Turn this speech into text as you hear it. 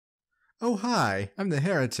Oh hi, I'm the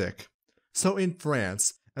heretic. So in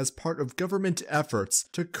France, as part of government efforts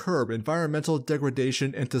to curb environmental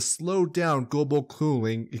degradation and to slow down global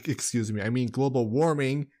cooling, global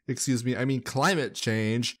warming, climate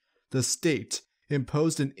change, the state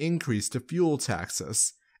imposed an increase to fuel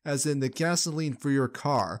taxes, as in the gasoline for your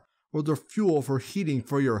car or the fuel for heating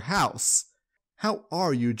for your house. How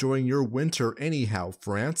are you during your winter anyhow,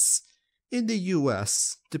 France? In the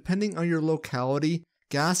US, depending on your locality,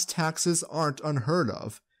 gas taxes aren't unheard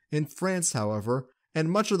of. In France, however,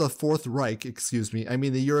 and much of the Fourth Reich,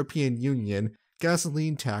 the European Union,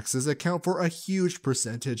 gasoline taxes account for a huge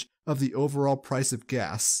percentage of the overall price of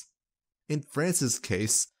gas. In France's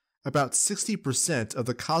case, about 60% of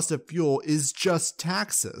the cost of fuel is just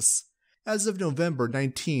taxes. As of November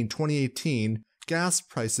 19, 2018, gas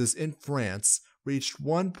prices in France reached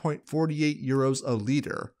 1.48 euros a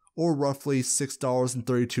liter, or roughly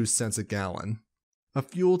 $6.32 a gallon. A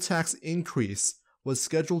fuel tax increase was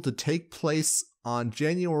scheduled to take place on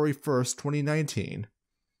January 1st, 2019.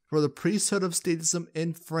 For the priesthood of statism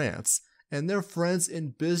in France and their friends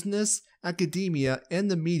in business, academia, and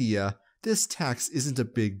the media, this tax isn't a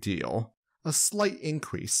big deal. A slight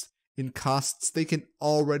increase in costs they can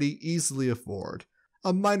already easily afford.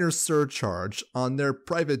 A minor surcharge on their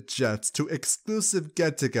private jets to exclusive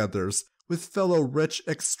get-togethers with fellow rich,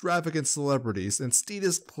 extravagant celebrities and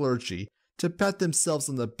statist clergy to pat themselves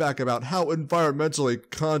on the back about how environmentally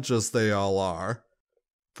conscious they all are.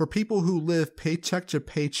 For people who live paycheck to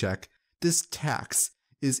paycheck, this tax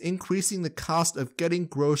is increasing the cost of getting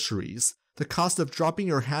groceries, the cost of dropping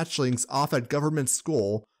your hatchlings off at government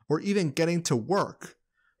school, or even getting to work.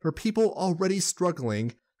 For people already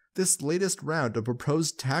struggling, this latest round of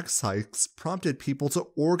proposed tax hikes prompted people to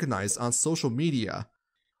organize on social media.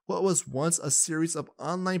 What was once a series of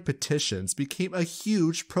online petitions became a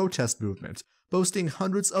huge protest movement, boasting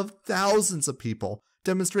hundreds of thousands of people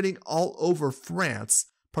demonstrating all over France,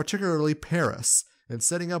 particularly Paris, and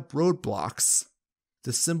setting up roadblocks.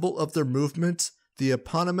 The symbol of their movement, the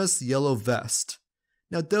eponymous yellow vest.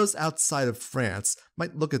 Now those outside of France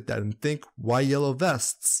might look at that and think, why yellow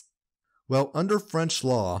vests? Well, under French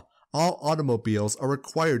law, all automobiles are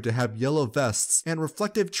required to have yellow vests and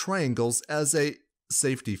reflective triangles as a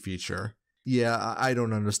safety feature. Yeah, I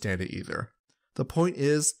don't understand it either. The point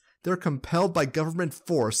is, they're compelled by government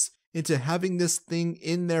force into having this thing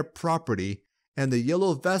in their property, and the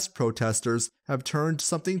yellow vest protesters have turned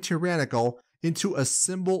something tyrannical into a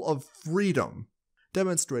symbol of freedom.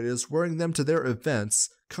 Demonstrators wearing them to their events,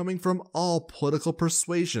 coming from all political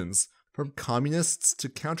persuasions, from communists to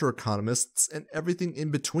counter-economists and everything in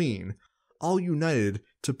between, all united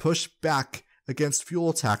to push back against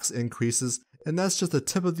fuel tax increases, and that's just the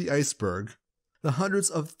tip of the iceberg. The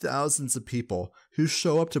hundreds of thousands of people who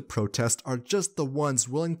show up to protest are just the ones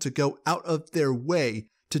willing to go out of their way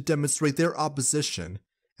to demonstrate their opposition,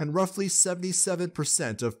 and roughly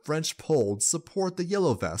 77% of French polled support the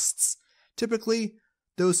yellow vests. Typically,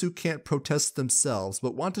 those who can't protest themselves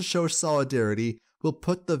but want to show solidarity will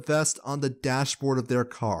put the vest on the dashboard of their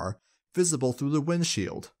car, visible through the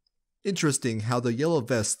windshield. Interesting how the yellow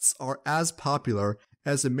vests are as popular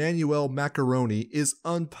as Emmanuel Macaroni is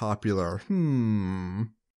unpopular.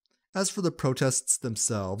 As for the protests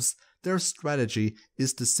themselves, their strategy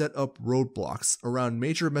is to set up roadblocks around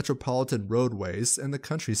major metropolitan roadways and the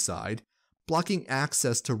countryside, blocking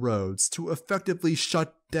access to roads to effectively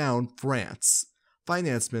shut down France.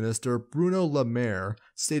 Finance Minister Bruno Le Maire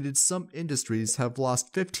stated some industries have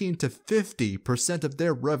lost 15 to 50% of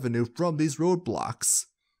their revenue from these roadblocks.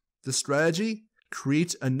 The strategy?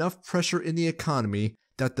 Create enough pressure in the economy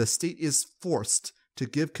that the state is forced to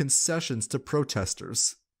give concessions to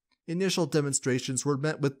protesters. Initial demonstrations were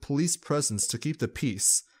met with police presence to keep the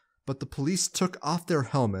peace, but the police took off their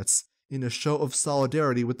helmets in a show of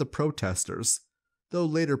solidarity with the protesters, though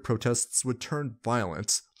later protests would turn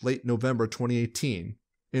violent late November 2018.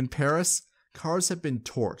 In Paris, cars have been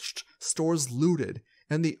torched, stores looted,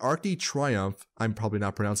 and the Arc de Triomphe, I'm probably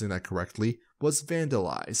not pronouncing that correctly, was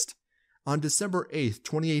vandalized. On December 8,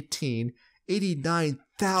 2018,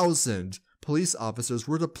 89,000 police officers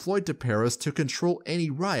were deployed to Paris to control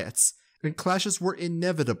any riots, and clashes were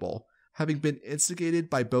inevitable, having been instigated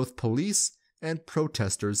by both police and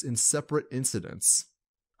protesters in separate incidents.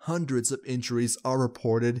 Hundreds of injuries are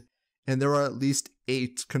reported, and there are at least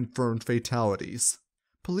 8 confirmed fatalities.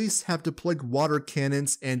 Police have deployed water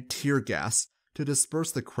cannons and tear gas to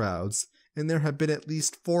disperse the crowds, and there have been at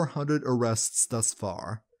least 400 arrests thus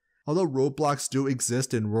far. Although roadblocks do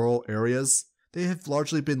exist in rural areas, they have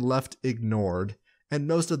largely been left ignored, and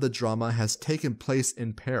most of the drama has taken place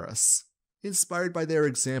in Paris. Inspired by their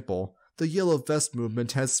example, The Yellow Vest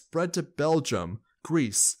movement has spread to Belgium,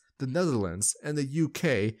 Greece, the Netherlands, and the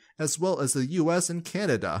UK, as well as the US and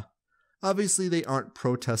Canada. Obviously, they aren't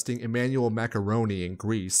protesting Emmanuel Macron in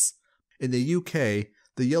Greece. In the UK,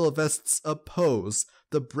 the Yellow Vests oppose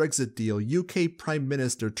the Brexit deal UK Prime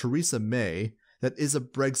Minister Theresa May that is a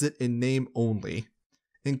Brexit in name only.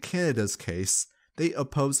 In Canada's case, they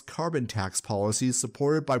oppose carbon tax policies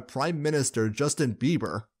supported by Prime Minister Justin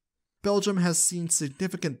Bieber. Belgium has seen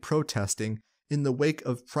significant protesting in the wake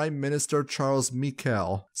of Prime Minister Charles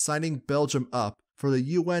Michel signing Belgium up for the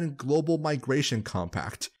UN Global Migration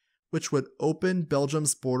Compact, which would open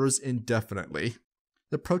Belgium's borders indefinitely.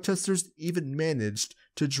 The protesters even managed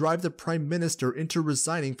to drive the Prime Minister into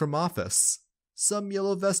resigning from office. Some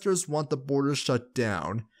Yellow Vesters want the borders shut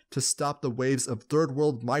down to stop the waves of third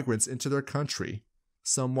world migrants into their country.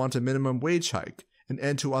 Some want a minimum wage hike, an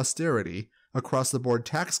end to austerity, across-the-board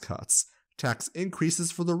tax cuts, tax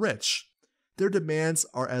increases for the rich. Their demands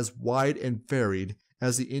are as wide and varied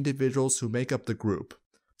as the individuals who make up the group.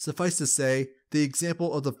 Suffice to say, the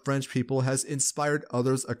example of the French people has inspired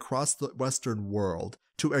others across the Western world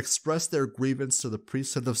to express their grievance to the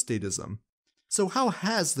priesthood of statism. So how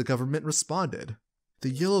has the government responded? The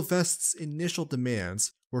Yellow Vests' initial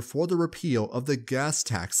demands were for the repeal of the gas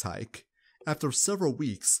tax hike. After several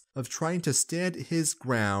weeks of trying to stand his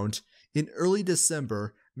ground, in early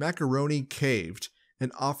December, Macron caved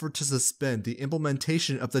and offered to suspend the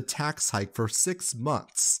implementation of the tax hike for 6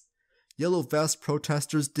 months. Yellow Vest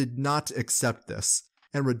protesters did not accept this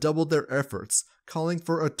and redoubled their efforts, calling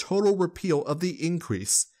for a total repeal of the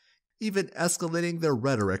increase, even escalating their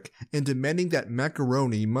rhetoric and demanding that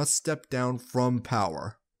Macron must step down from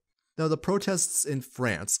power. Now, the protests in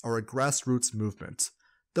France are a grassroots movement.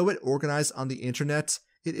 Though it organized on the internet,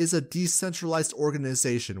 it is a decentralized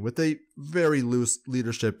organization with a very loose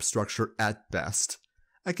leadership structure at best.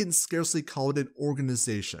 I can scarcely call it an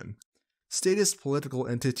organization. Statist political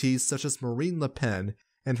entities such as Marine Le Pen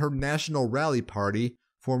and her National Rally Party,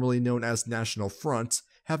 formerly known as National Front,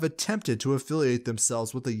 have attempted to affiliate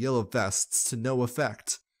themselves with the Yellow Vests to no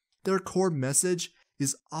effect. Their core message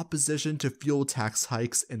is opposition to fuel tax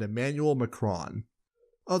hikes and Emmanuel Macron.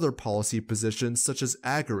 Other policy positions such as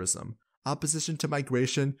agorism, opposition to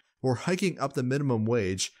migration, or hiking up the minimum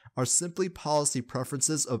wage are simply policy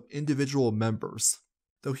preferences of individual members.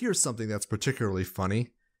 Though here's something that's particularly funny.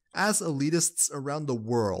 As elitists around the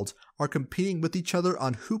world are competing with each other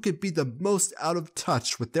on who can be the most out of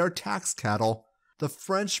touch with their tax cattle, the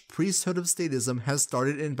French priesthood of statism has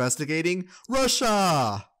started investigating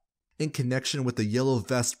Russia! In connection with the Yellow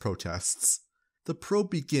Vest protests. The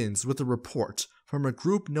probe begins with a report from a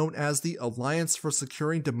group known as the Alliance for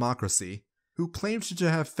Securing Democracy, who claimed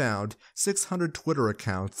to have found 600 Twitter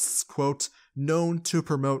accounts, quote, known to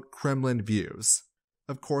promote Kremlin views.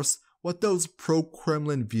 Of course, what those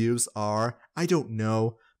pro-Kremlin views are, I don't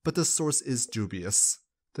know, but the source is dubious.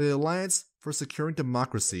 The Alliance for Securing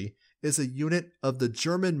Democracy is a unit of the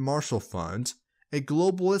German Marshall Fund, a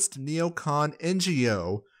globalist neocon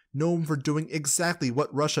NGO known for doing exactly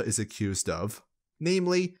what Russia is accused of,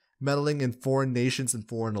 namely, meddling in foreign nations and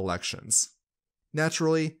foreign elections.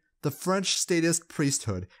 Naturally, the French statist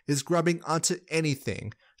priesthood is grabbing onto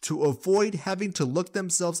anything to avoid having to look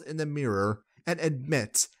themselves in the mirror and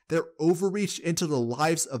admit their overreach into the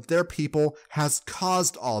lives of their people has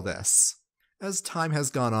caused all this. As time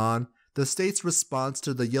has gone on, the state's response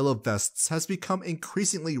to the Yellow Vests has become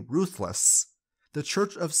increasingly ruthless. The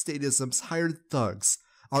Church of Statism's hired thugs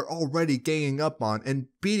are already ganging up on and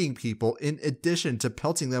beating people in addition to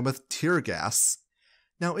pelting them with tear gas.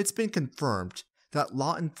 Now, it's been confirmed that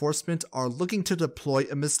law enforcement are looking to deploy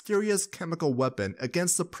a mysterious chemical weapon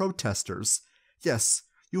against the protesters. Yes,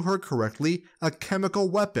 you heard correctly, a chemical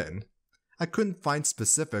weapon. I couldn't find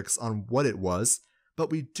specifics on what it was,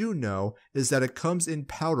 but we do know is that it comes in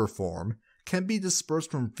powder form, can be dispersed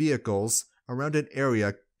from vehicles around an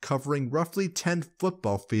area covering roughly 10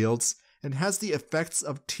 football fields, and has the effects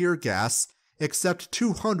of tear gas, except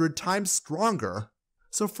 200 times stronger.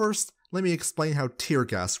 So first, let me explain how tear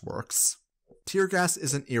gas works. Tear gas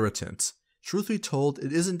is an irritant. Truth be told,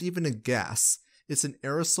 it isn't even a gas. It's an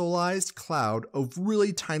aerosolized cloud of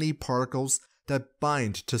really tiny particles that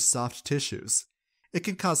bind to soft tissues. It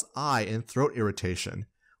can cause eye and throat irritation.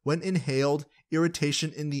 When inhaled,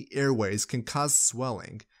 irritation in the airways can cause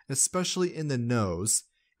swelling, especially in the nose,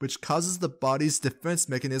 which causes the body's defense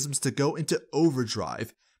mechanisms to go into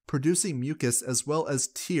overdrive, producing mucus as well as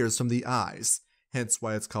tears from the eyes, hence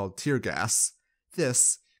why it's called tear gas.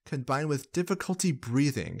 This, combined with difficulty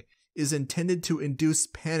breathing, is intended to induce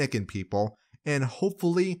panic in people and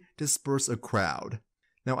hopefully disperse a crowd.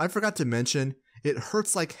 Now, I forgot to mention, it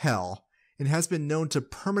hurts like hell, and has been known to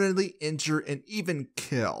permanently injure and even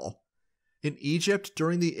kill. In Egypt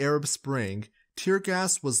during the Arab Spring, tear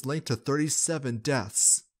gas was linked to 37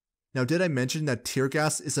 deaths. Now, did I mention that tear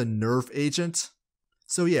gas is a nerve agent?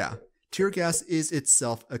 So yeah, tear gas is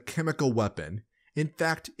itself a chemical weapon. In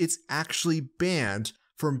fact, it's actually banned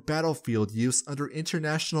from battlefield use under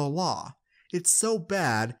international law. It's so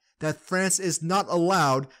bad that France is not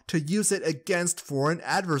allowed to use it against foreign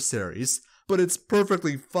adversaries, but it's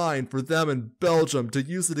perfectly fine for them in Belgium to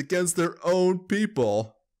use it against their own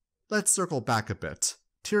people. Let's circle back a bit.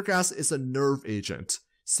 Tear gas is a nerve agent,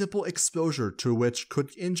 simple exposure to which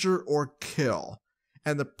could injure or kill,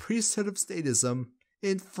 and the priesthood of statism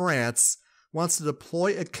in France wants to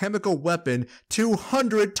deploy a chemical weapon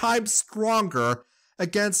 200 times stronger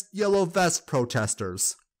against yellow vest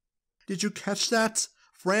protesters. Did you catch that?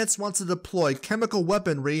 France wants to deploy chemical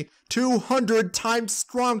weaponry 200 times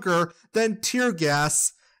stronger than tear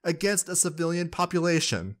gas against a civilian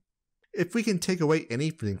population. If we can take away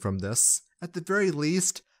anything from this, at the very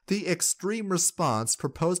least, the extreme response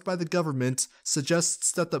proposed by the government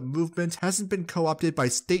suggests that the movement hasn't been co-opted by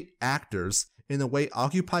state actors in the way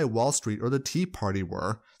Occupy Wall Street or the Tea Party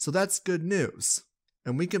were, so that's good news.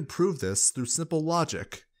 And we can prove this through simple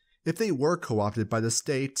logic. If they were co-opted by the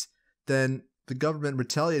state, then the government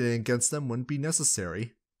retaliating against them wouldn't be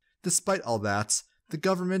necessary. Despite all that, the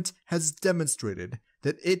government has demonstrated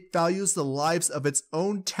that it values the lives of its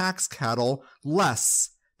own tax cattle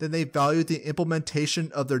less than they value the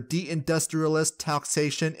implementation of their deindustrialist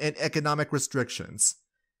taxation and economic restrictions.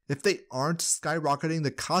 If they aren't skyrocketing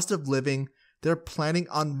the cost of living, they're planning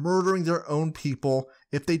on murdering their own people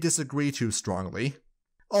if they disagree too strongly.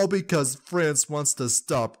 All because France wants to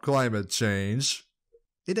stop climate change.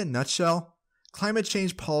 In a nutshell, climate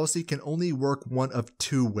change policy can only work one of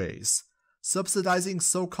two ways: subsidizing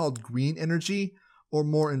so-called green energy, or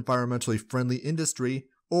more environmentally friendly industry,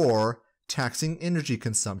 or taxing energy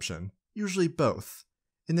consumption, usually both.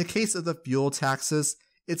 In the case of the fuel taxes,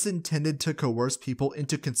 it's intended to coerce people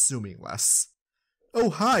into consuming less. Oh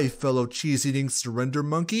hi, fellow cheese-eating surrender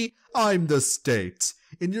monkey, I'm the state,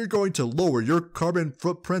 and you're going to lower your carbon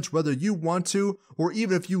footprint whether you want to, or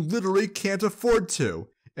even if you literally can't afford to.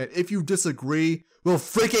 And if you disagree, we'll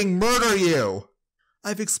freaking murder you!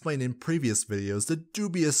 I've explained in previous videos the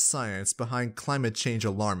dubious science behind climate change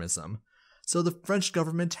alarmism, so the French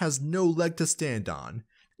government has no leg to stand on,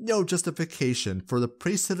 no justification for the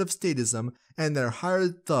priesthood of statism and their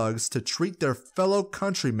hired thugs to treat their fellow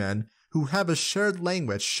countrymen who have a shared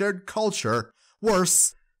language, shared culture,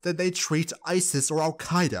 worse than they treat ISIS or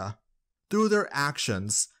Al-Qaeda. Through their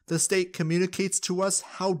actions, the state communicates to us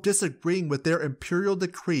how disagreeing with their imperial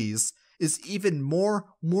decrees is even more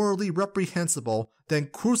morally reprehensible than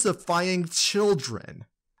crucifying children.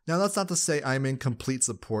 Now, that's not to say I'm in complete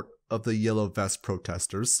support of the Yellow Vest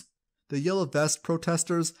protesters. The Yellow Vest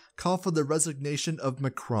protesters call for the resignation of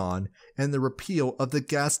Macron and the repeal of the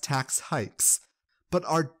gas tax hikes, but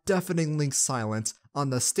are deafeningly silent on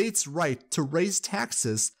the state's right to raise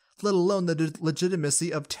taxes, let alone the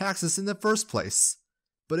legitimacy of taxes in the first place.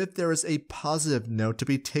 But if there is a positive note to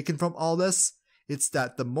be taken from all this, it's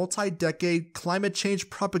that the multi-decade climate change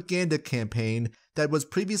propaganda campaign that was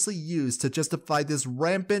previously used to justify this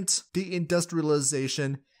rampant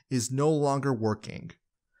deindustrialization is no longer working.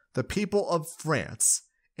 The people of France,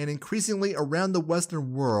 and increasingly around the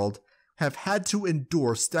Western world, have had to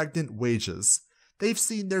endure stagnant wages. They've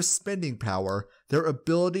seen their spending power, their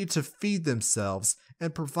ability to feed themselves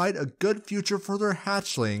and provide a good future for their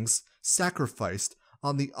hatchlings, sacrificed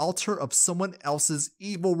on the altar of someone else's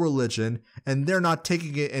evil religion, and they're not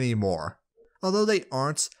taking it anymore. Although they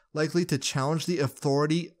aren't likely to challenge the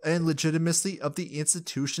authority and legitimacy of the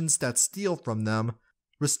institutions that steal from them,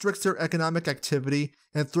 restricts their economic activity,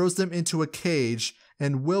 and throws them into a cage,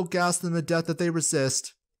 and will gas them to death if they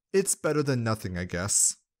resist, it's better than nothing, I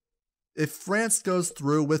guess. If France goes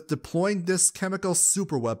through with deploying this chemical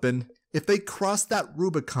superweapon, if they cross that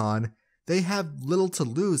Rubicon, they have little to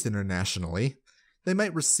lose internationally. They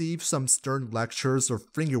might receive some stern lectures or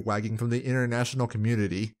finger-wagging from the international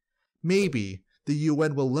community. Maybe the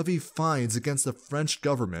UN will levy fines against the French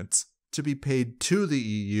government, to be paid to the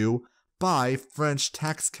EU by French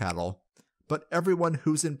tax cattle. But everyone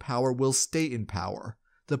who's in power will stay in power.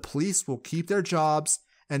 The police will keep their jobs,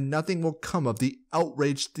 and nothing will come of the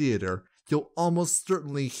outraged theater you'll almost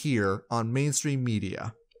certainly hear on mainstream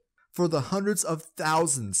media. For the hundreds of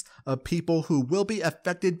thousands of people who will be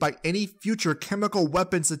affected by any future chemical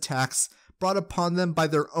weapons attacks brought upon them by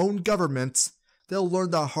their own governments, they'll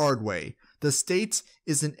learn the hard way. The state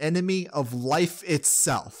is an enemy of life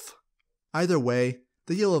itself. Either way,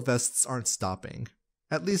 the Yellow Vests aren't stopping.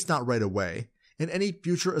 at least not right away, and any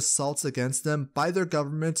future assaults against them by their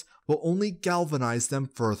government will only galvanize them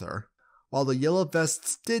further. While the Yellow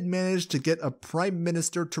Vests did manage to get a prime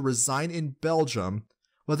minister to resign in Belgium,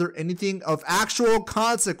 whether anything of actual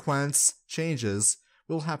consequence changes,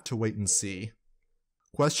 we'll have to wait and see.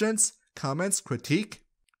 Questions? Comments? Critique?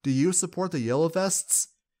 Do you support the Yellow Vests?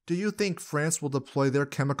 Do you think France will deploy their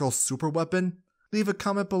chemical superweapon? Leave a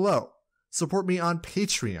comment below. Support me on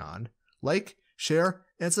Patreon. Like, share,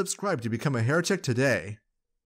 and subscribe to become a heretic today.